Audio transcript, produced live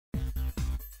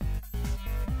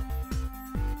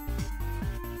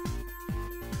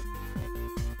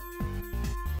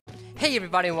Hey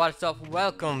everybody, what's up?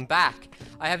 Welcome back.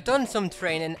 I have done some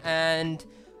training and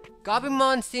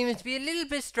Gobimon seems to be a little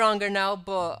bit stronger now,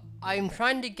 but I'm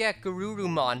trying to get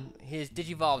Garurumon, his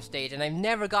Digivolve stage, and I've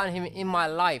never gotten him in my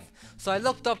life. So I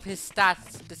looked up his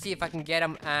stats to see if I can get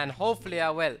him, and hopefully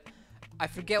I will. I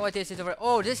forget what this is over.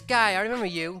 Oh, this guy, I remember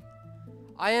you.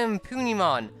 I am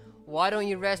Punimon. Why don't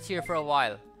you rest here for a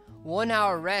while? 1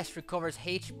 hour rest recovers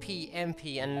HP,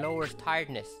 MP, and lowers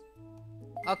tiredness.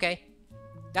 Okay.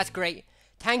 That's great.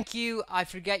 Thank you. I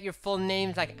forget your full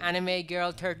names like Anime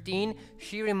Girl 13.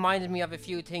 She reminded me of a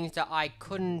few things that I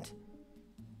couldn't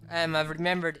have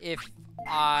remembered if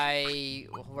I...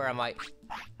 Where am I?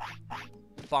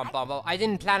 I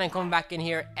didn't plan on coming back in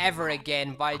here ever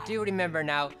again, but I do remember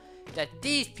now that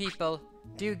these people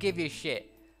do give you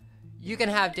shit. You can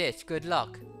have this. Good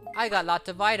luck. I got lots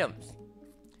of items.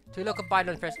 To look up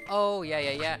items first. Oh,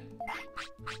 yeah.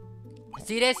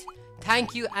 See this?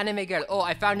 Thank you, Anime Girl. Oh,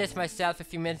 I found this myself a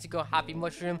few minutes ago. Happy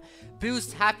Mushroom.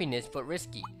 Boosts happiness, but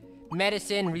risky.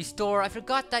 Medicine, restore. I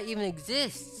forgot that even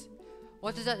exists.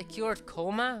 What is that? The cure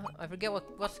coma? I forget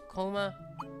what's coma.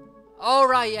 Oh,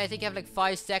 right. Yeah, I think you have like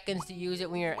 5 seconds to use it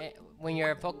when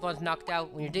your Pokemon's knocked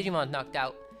out. When your Digimon's knocked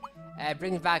out.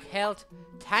 Brings back health.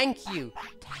 Thank you.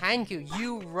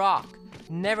 You rock.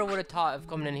 Never would have thought of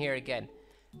coming in here again.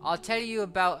 I'll tell you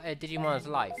about Digimon's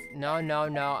life. No,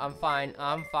 I'm fine.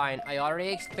 I already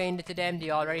explained it to them, they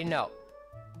already know.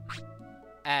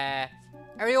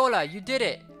 Areola, you did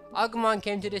it! Agumon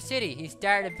came to the city, he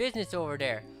started a business over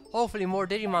there. Hopefully more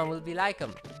Digimon will be like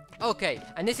him. Okay,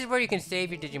 and this is where you can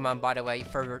save your Digimon, by the way,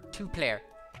 for 2-player.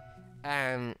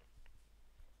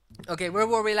 Okay, where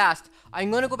were we last?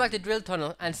 I'm gonna go back to Drill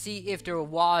Tunnel and see if there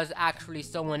was actually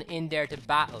someone in there to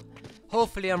battle.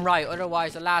 Hopefully I'm right,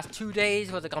 otherwise the last 2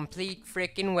 days was a complete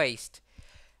freaking waste.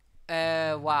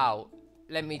 Wow.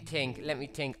 Let me think.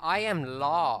 I am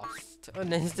lost.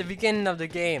 And it's the beginning of the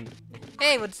game.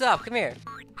 Hey, what's up? Come here.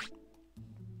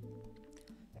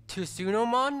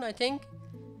 Tyrannomon, I think?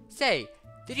 Say,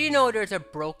 did you know there's a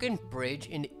broken bridge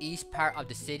in the east part of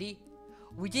the city?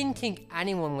 We didn't think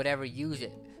anyone would ever use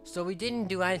it, so we didn't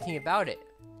do anything about it.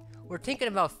 We're thinking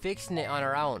about fixing it on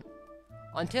our own.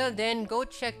 Until then, go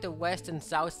check the west and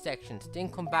south sections, then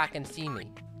come back and see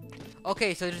me.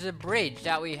 Okay, so there's a bridge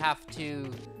that we have to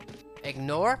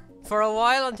ignore for a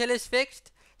while until it's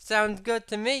fixed. Sounds good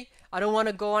to me. I don't want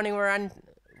to go anywhere and...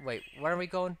 Wait, where are we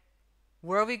going?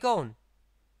 Where are we going?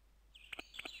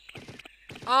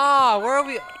 Ah, where are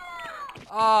we...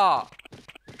 Ah.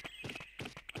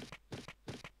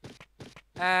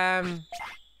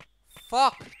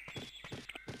 Fuck.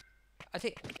 I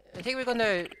think we're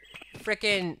gonna...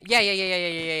 Frickin'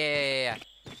 yeah.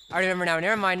 I remember now.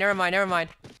 Never mind.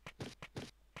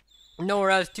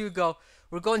 Nowhere else to go.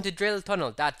 We're going to Drill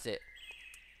Tunnel. That's it.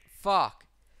 Fuck.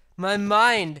 My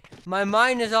mind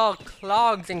is all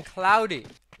clogged and cloudy.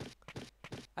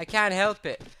 I can't help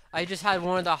it. I just had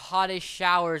one of the hottest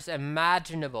showers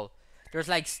imaginable. There's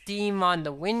like steam on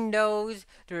the windows.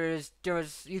 There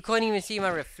was you couldn't even see my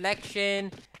reflection.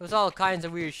 There was all kinds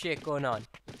of weird shit going on.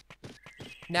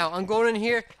 Now, I'm going in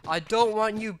here. I don't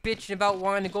want you bitching about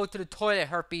wanting to go to the toilet,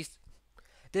 Herpes.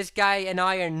 This guy and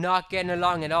I are not getting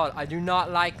along at all. I do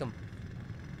not like him.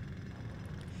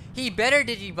 He better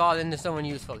Digivolve into someone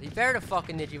useful. He better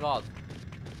fucking Digivolve.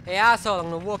 Hey, asshole, I'm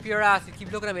gonna whoop your ass if you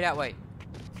keep looking at me that way.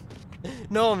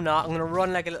 No, I'm not. I'm gonna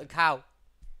run like a little cow.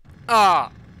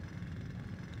 Ah!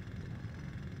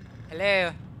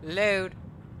 Hello? Load.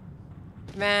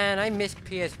 Man, I miss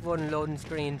PS1 loading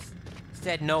screens.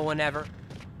 Said no one ever.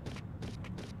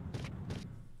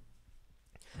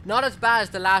 Not as bad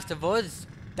as The Last of Us.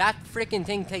 That freaking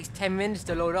thing takes 10 minutes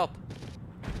to load up.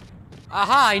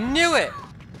 Aha, I knew it!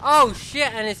 Oh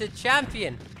shit, and it's a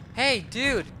champion. Hey,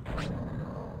 dude.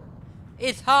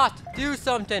 It's hot. Do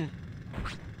something.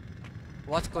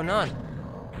 What's going on?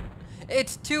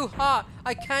 It's too hot.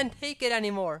 I can't take it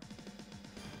anymore.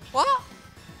 What?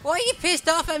 Why are you pissed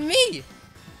off at me?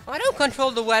 I don't control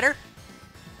the weather.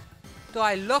 Do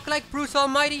I look like Bruce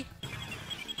Almighty?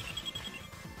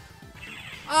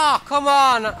 Oh, come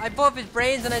on! I blew up his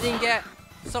brains and I didn't get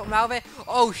something out of it.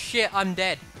 Oh shit, I'm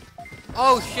dead.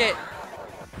 Oh shit.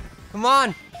 Come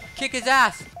on! Kick his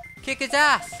ass! Kick his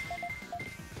ass!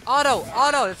 Auto!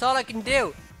 That's all I can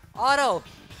do! Auto!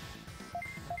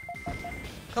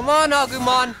 Come on,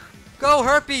 Agumon! Go,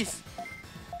 Herpes!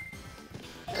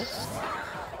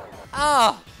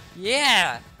 Oh!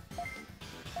 Yeah!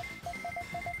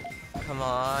 Come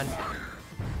on.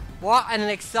 What an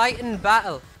exciting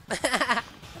battle!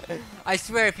 I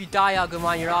swear if you die,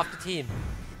 Agumon, you're off the team.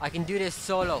 I can do this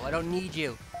solo. I don't need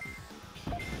you.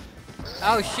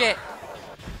 Oh shit.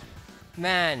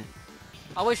 Man,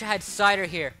 I wish I had Cider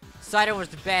here. Cider was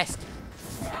the best.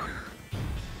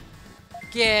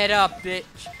 Get up, bitch.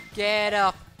 Get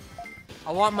up.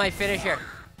 I want my finisher.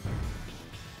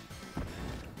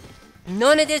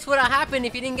 None of this would have happened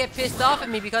if you didn't get pissed off at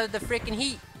me because of the freaking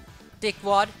heat,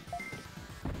 dickwad.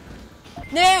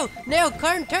 No! No!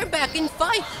 Turn back and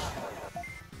fight!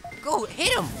 Go!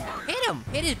 Hit him! Hit him!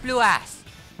 Hit his blue ass!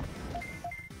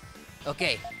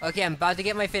 Okay. Okay, I'm about to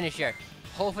get my finisher.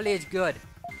 Hopefully it's good.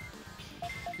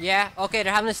 Yeah? Okay,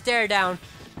 they're having a stare down.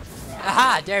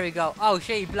 Aha! There we go. Oh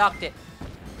shit, he blocked it.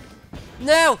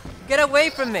 No! Get away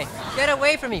from me! Get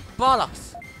away from me!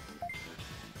 Bollocks!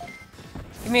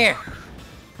 Come here!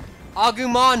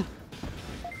 Agumon!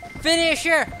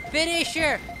 Finisher!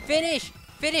 Finisher! Finish!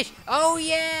 Finish! Oh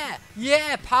yeah!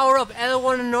 Yeah! Power up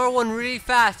L1 and R1 really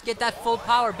fast. Get that full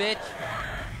power, bitch.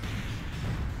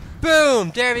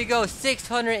 Boom! There we go.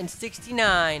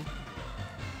 669.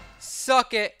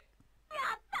 Suck it.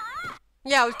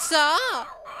 Yeah, what's up?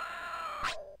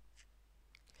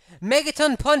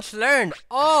 Megaton Punch learned.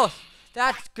 Oh,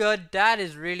 that's good. That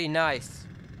is really nice.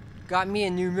 Got me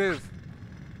a new move.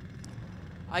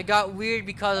 I got weird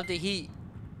because of the heat.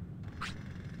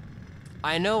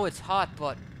 I know it's hot,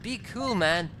 but be cool,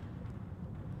 man.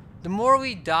 The more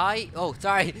we die... Oh,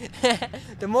 sorry.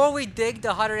 The more we dig,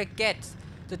 the hotter it gets.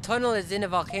 The tunnel is in a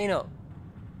volcano.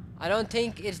 I don't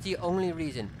think it's the only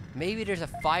reason. Maybe there's a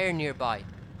fire nearby.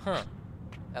 Huh.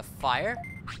 A fire?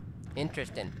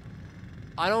 Interesting.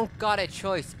 I don't got a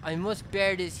choice. I must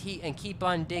bear this heat and keep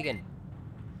on digging.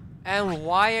 And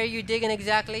why are you digging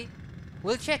exactly?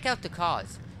 We'll check out the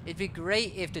cause. It'd be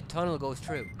great if the tunnel goes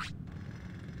through.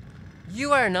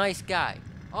 You are a nice guy.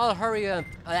 I'll hurry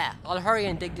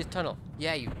and dig this tunnel.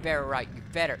 Yeah, you better right. You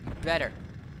better.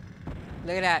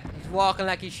 Look at that. He's walking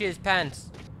like he shit his pants.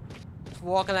 He's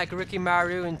walking like Ricky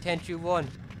Maru in Tenchu 1.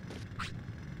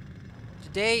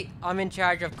 Today, I'm in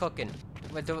charge of cooking.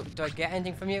 But do I get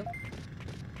anything from you?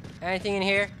 Anything in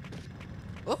here?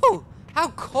 Ooh! How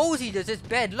cozy does this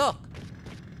bed look?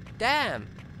 Damn.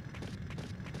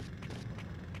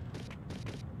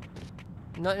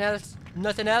 Nothing else?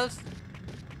 Nothing else?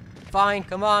 Fine,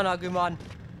 come on, Agumon.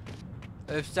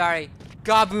 Oh, sorry.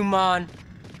 Gabumon.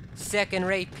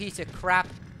 Second-rate piece of crap.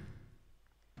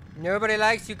 Nobody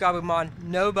likes you, Gabumon.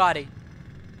 Nobody.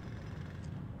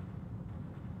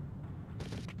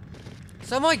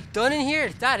 So am I done in here?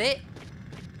 Is that it?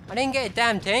 I didn't get a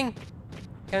damn thing.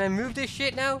 Can I move this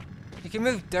shit now? You can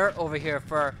move dirt over here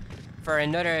for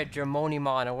another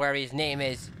Drimogemon or whatever his name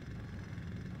is.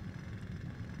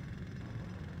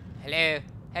 Hello?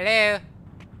 Hello?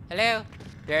 Hello?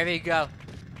 There we go.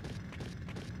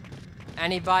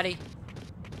 Anybody?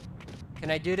 Can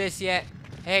I do this yet?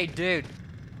 Hey, dude.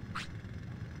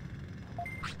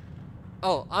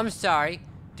 Oh, I'm sorry.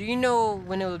 Do you know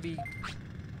when it will be...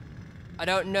 I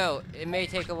don't know. It may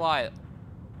take a while.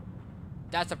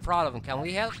 That's a problem. Can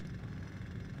we help?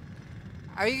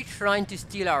 Are you trying to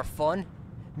steal our fun?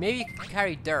 Maybe you can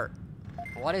carry dirt.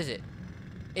 What is it?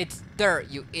 It's dirt,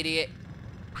 you idiot.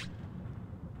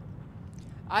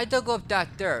 I dug up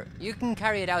that dirt. You can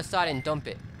carry it outside and dump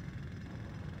it.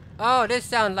 Oh, this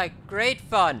sounds like great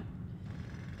fun.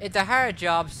 It's a hard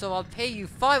job, so I'll pay you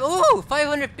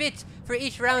 500 bits for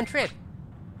each round trip.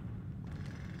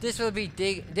 This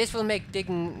will make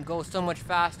digging go so much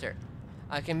faster.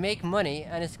 I can make money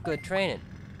and it's good training.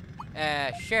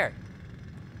 Sure.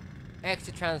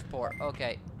 Extra transport.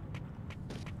 Okay.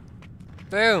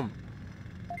 Boom.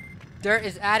 Dirt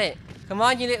is at it. Come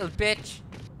on, you little bitch.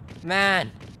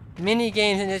 Man, mini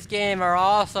games in this game are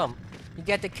awesome. You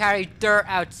get to carry dirt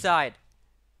outside.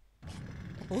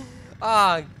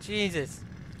 Oh, Jesus.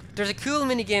 There's a cool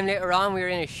mini game later on. We were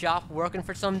in a shop working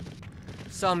for some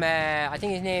I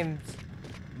think his name's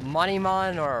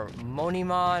Monimon or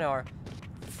Monimon or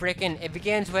frickin'. It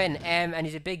begins with an M and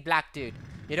he's a big black dude.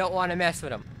 You don't want to mess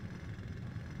with him.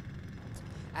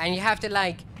 And you have to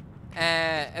like,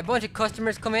 a bunch of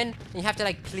customers come in and you have to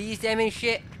like please them and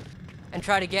shit and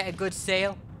try to get a good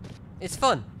sale. It's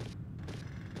fun.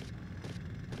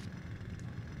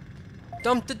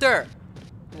 Dump the dirt.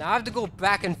 Now I have to go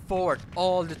back and forth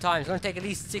all the time. It's going to take at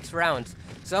least 6 rounds.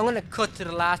 So I'm going to cut to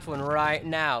the last one right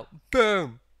now.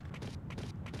 Boom.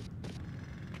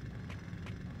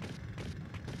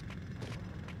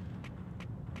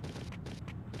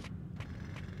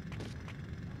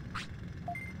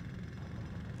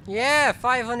 Yeah,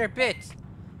 500 bits.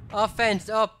 Offense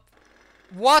up.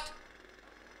 What?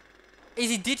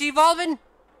 Is he digivolving?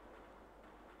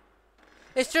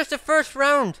 It's just the first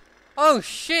round. Oh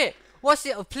shit. What's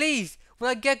it? Oh, please. Will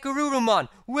I get Garurumon?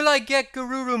 Will I get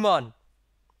Garurumon?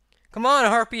 Come on,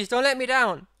 Herpes. Don't let me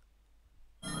down.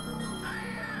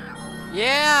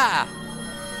 Yeah!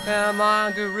 Come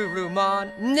on,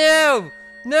 Gururumon. No!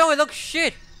 No, it looks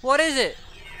shit! What is it?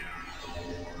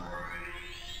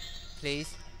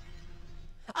 Please.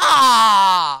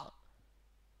 Ah!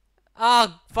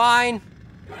 Oh, fine.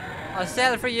 I'll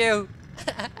sell it for you.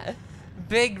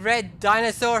 Big red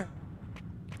dinosaur.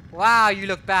 Wow, you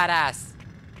look badass.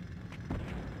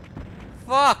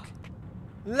 Fuck!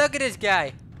 Look at this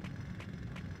guy.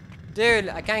 Dude,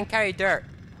 I can't carry dirt.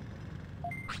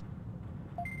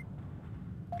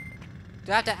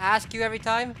 Do I have to ask you every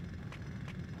time?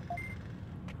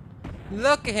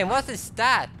 Look at him. What's his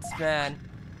stats, man?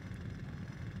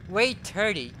 Weight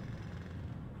 30.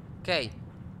 Okay.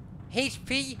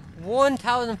 HP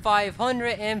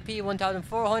 1500, MP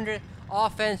 1400,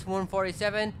 offense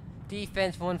 147,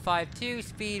 defense 152,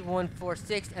 speed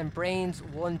 146, and brains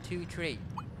 123.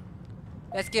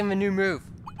 Let's give him a new move.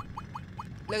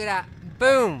 Look at that.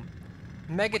 Boom!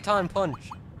 Megaton punch.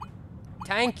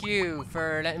 Thank you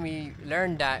for letting me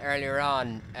learn that earlier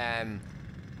on.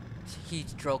 Heat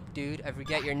stroke, dude. I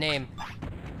forget your name.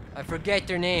 I forget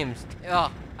their names.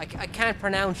 Oh, I can't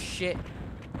pronounce shit.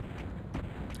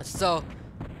 So,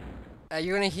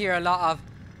 you're gonna hear a lot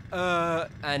of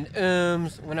and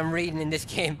ums when I'm reading in this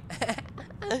game.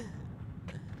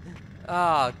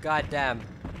 Oh, goddamn.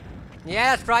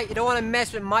 Yeah, that's right. You don't want to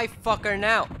mess with my fucker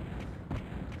now.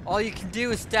 All you can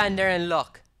do is stand there and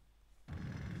look.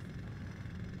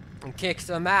 And kick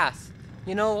some ass.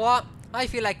 You know what? I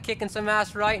feel like kicking some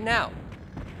ass right now.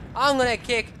 I'm gonna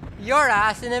kick your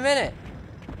ass in a minute.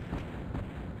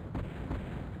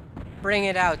 Bring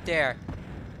it out there.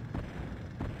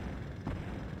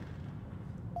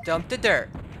 Dump the dirt.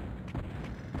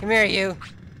 Come here, you.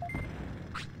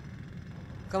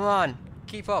 Come on.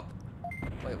 Keep up.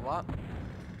 Wait, what?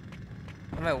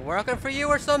 Am I working for you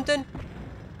or something?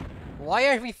 Why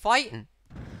aren't we fighting?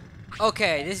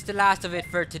 Okay, this is the last of it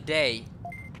for today.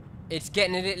 It's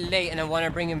getting a little late and I want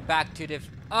to bring him back to the...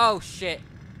 Oh, shit.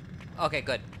 Okay,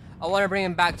 good. I want to bring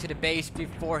him back to the base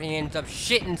before he ends up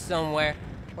shitting somewhere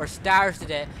or starves to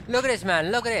death. Look at this,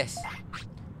 man. Look at this.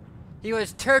 He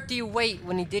was 30 weight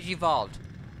when he digivolved.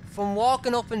 From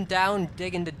walking up and down,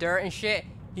 digging the dirt and shit,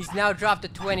 he's now dropped to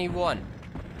 21.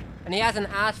 And he hasn't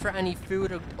asked for any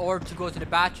food or to go to the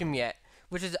bathroom yet,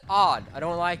 which is odd. I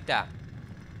don't like that.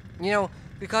 You know,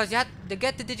 because you have to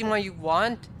get the Digimon you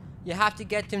want, you have to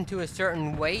get him to a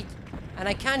certain weight. And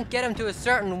I can't get him to a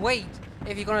certain weight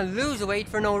if you're gonna lose weight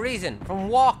for no reason, from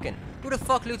walking. Who the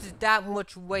fuck loses that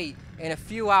much weight in a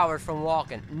few hours from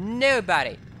walking?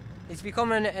 Nobody. It's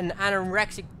becoming an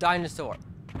anorexic dinosaur.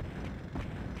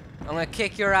 I'm gonna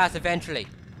kick your ass eventually.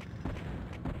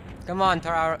 Come on,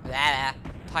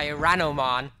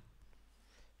 Tyrannomon.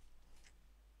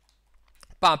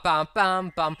 Bum bum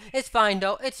bum bum. It's fine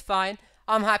though. It's fine.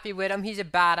 I'm happy with him. He's a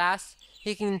badass.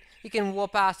 He can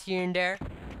whoop ass here and there.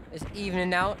 It's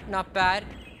evening out. Not bad.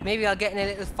 Maybe I'll get in a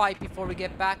little fight before we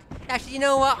get back. Actually, you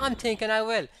know what? I'm thinking I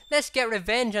will. Let's get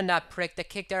revenge on that prick that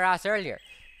kicked our ass earlier.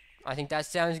 I think that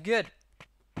sounds good.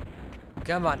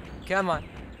 Come on. Come on.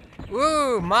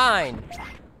 Ooh, mine.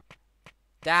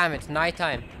 Damn, it's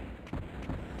nighttime.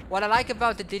 What I like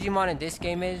about the Digimon in this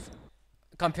game is,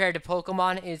 compared to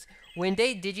Pokemon, is when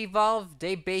they digivolve,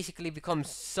 they basically become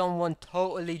someone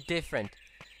totally different.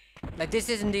 Like, this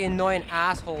isn't the annoying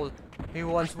asshole he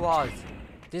once was.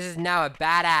 This is now a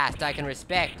badass that I can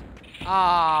respect.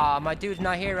 Ah, my dude's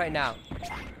not here right now.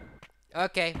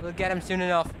 Okay, we'll get him soon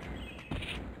enough.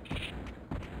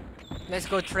 Let's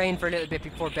go train for a little bit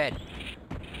before bed.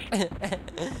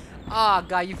 Oh,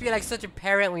 God, you feel like such a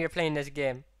parent when you're playing this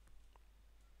game.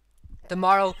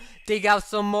 Tomorrow, dig out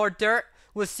some more dirt.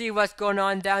 We'll see what's going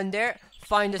on down there.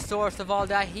 Find the source of all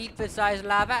that heat besides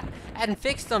lava. And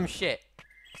fix some shit.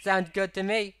 Sounds good to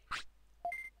me.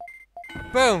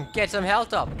 Boom! Get some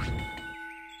health up.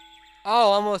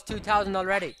 Oh, almost 2,000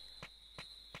 already.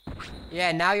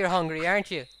 Yeah, now you're hungry,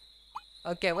 aren't you?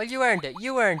 Okay, well, you earned it.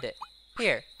 You earned it.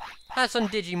 Here, have some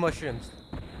Digi mushrooms.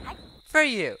 For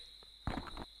you.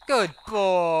 Good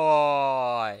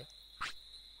boy.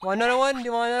 Want another one? Do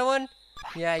you want another one?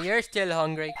 Yeah, you're still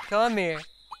hungry. Come here.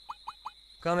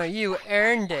 Come here. You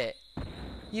earned it.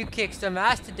 You kicked some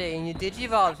ass today and you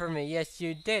digivolved for me. Yes,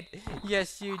 you did.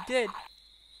 Yes, you did.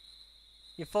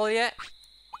 You full yet?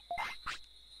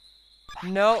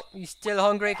 No, you still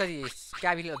hungry because you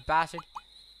scabby little bastard.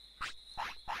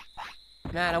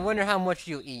 Man, I wonder how much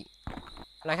you eat.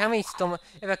 Like, how many stomachs?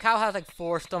 If a cow has like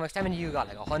 4 stomachs, how many you got?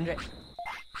 Like 100?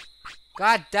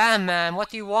 God damn, man.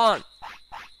 What do you want?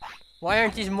 Why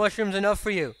aren't these mushrooms enough for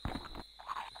you?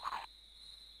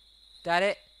 That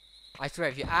it? I swear,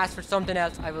 if you ask for something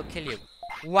else, I will kill you.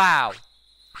 Wow.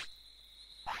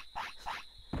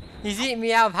 He's eating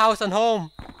me out of house and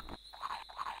home.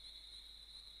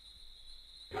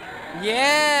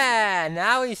 Yeah,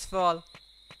 now he's full.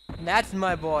 That's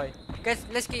my boy.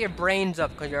 Let's get your brains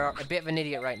up, because you're a bit of an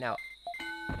idiot right now.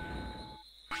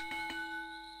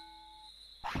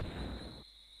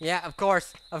 Yeah, of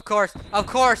course. Of course. Of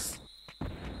course.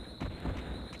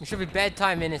 It should be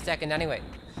bedtime in a second anyway.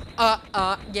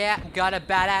 Yeah, got a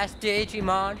badass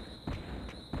Digimon.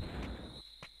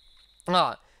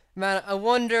 Oh, man, I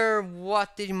wonder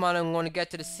what Digimon I'm going to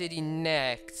get to the city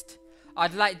next.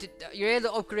 I'd like to... You're able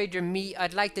to upgrade your meat.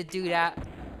 I'd like to do that.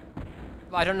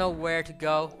 But I don't know where to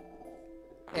go.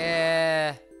 Oh,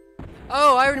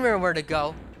 I remember where to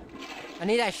go. I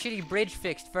need that shitty bridge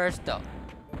fixed first, though.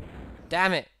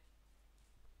 Damn it.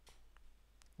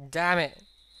 Damn it.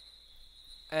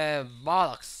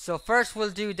 Bollocks. So first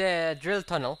we'll do the drill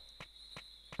tunnel.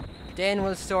 Then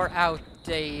we'll sort out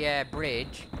the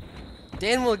bridge.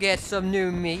 Then we'll get some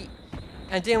new meat.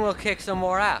 And then we'll kick some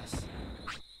more ass.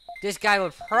 This guy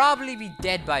will probably be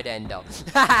dead by then, though.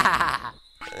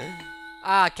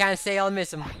 Can't say I'll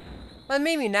miss him. Well,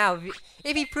 maybe now.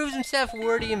 If he proves himself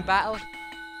worthy in battle.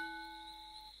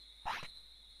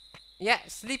 Yeah,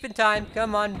 sleeping time.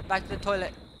 Come on, back to the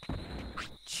toilet.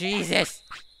 Jesus.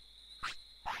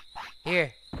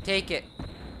 Here, take it.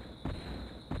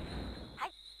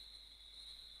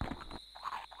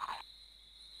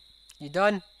 You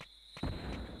done?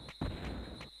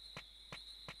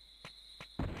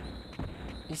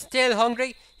 He's still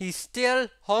hungry? He's still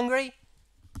hungry?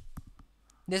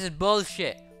 This is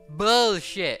bullshit.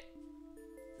 Bullshit.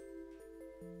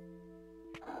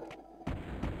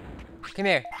 Come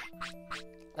here.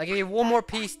 I'll give you one more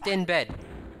piece in bed.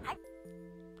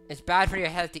 It's bad for your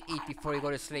health to eat before you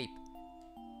go to sleep.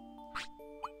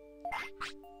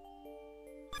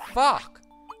 Fuck.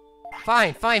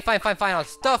 Fine. I'll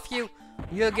stuff you.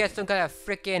 You'll get some kind of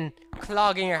freaking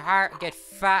clog in your heart, get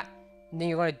fat, and then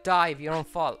you're gonna die of your own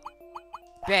fault.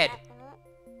 Bed.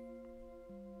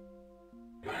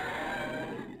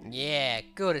 Yeah,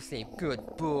 go to sleep.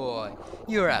 Good boy.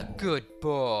 You're a good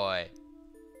boy.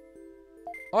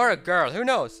 Or a girl, who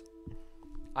knows?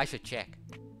 I should check.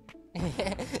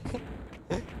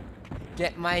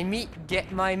 Get my meat,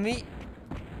 get my meat.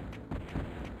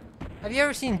 Have you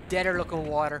ever seen deader looking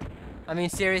water? I mean,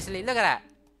 seriously, look at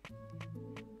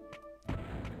that.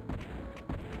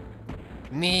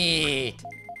 Meat.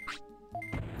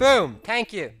 Boom,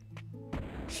 thank you.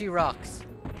 She rocks.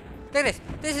 Look at this.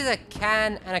 This is a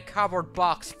can and a cardboard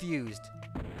box fused.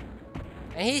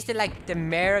 And he's the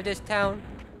mayor of this town.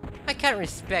 I can't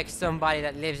respect somebody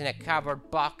that lives in a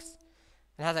cardboard box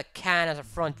and has a can as a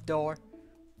front door.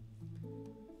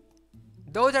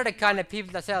 Those are the kind of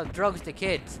people that sell drugs to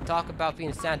kids. Talk about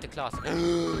being Santa Claus.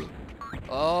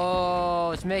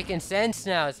 Oh, it's making sense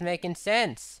now. It's making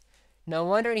sense. No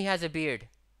wonder he has a beard.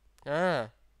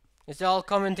 It's all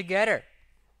coming together.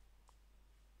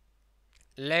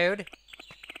 Load.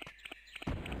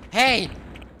 Hey!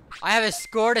 I have a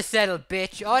score to settle,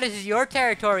 bitch. Oh, this is your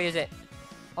territory, is it?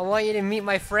 I want you to meet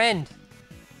my friend.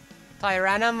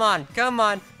 Tyrannomon, come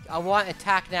on. I want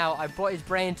attack now. I brought his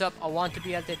brains up. I want to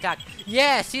be able to attack.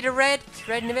 Yeah, see the red? It's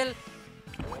red in the middle.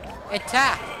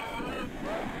 Attack.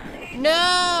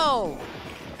 No!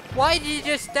 Why did you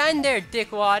just stand there,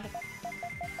 dickwad?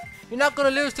 You're not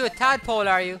gonna lose to a tadpole,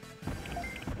 are you?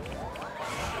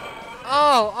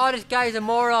 Oh, this guy's a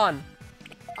moron.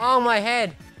 Oh, my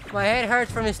head. My head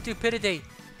hurts from his stupidity.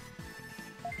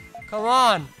 Come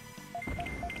on.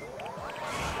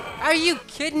 Are you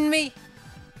kidding me?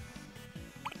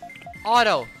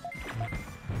 Auto.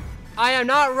 I am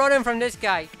not running from this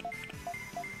guy.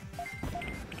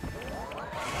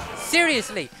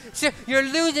 Seriously. You're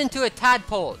losing to a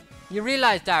tadpole. You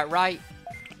realize that, right?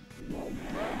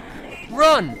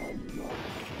 Run.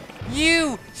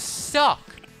 You suck.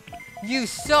 You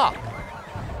suck.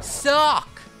 Suck.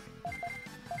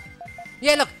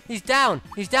 Yeah, look. He's down.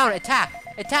 He's down. Attack.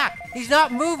 Attack. He's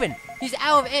not moving. He's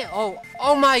out of it.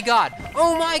 Oh my god.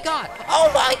 Oh my god.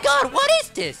 Oh my god. What is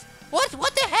this? What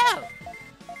the hell?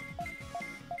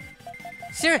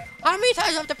 Sir, how many times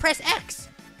do I have to press X?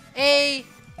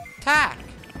 Attack.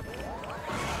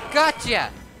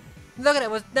 Gotcha. Look at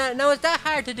it. Was that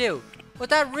hard to do? Was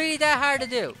that really that hard to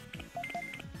do?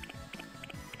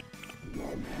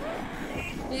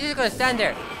 He's just gonna stand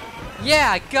there.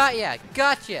 Yeah, I got ya.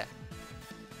 Gotcha.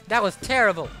 That was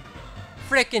terrible.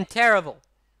 Frickin' terrible.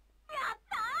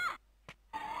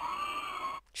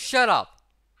 Shut up.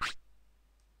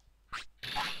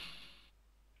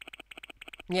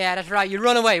 Yeah, that's right. You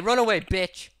run away,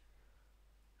 bitch.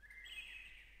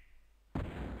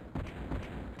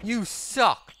 You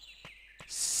suck.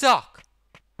 Suck.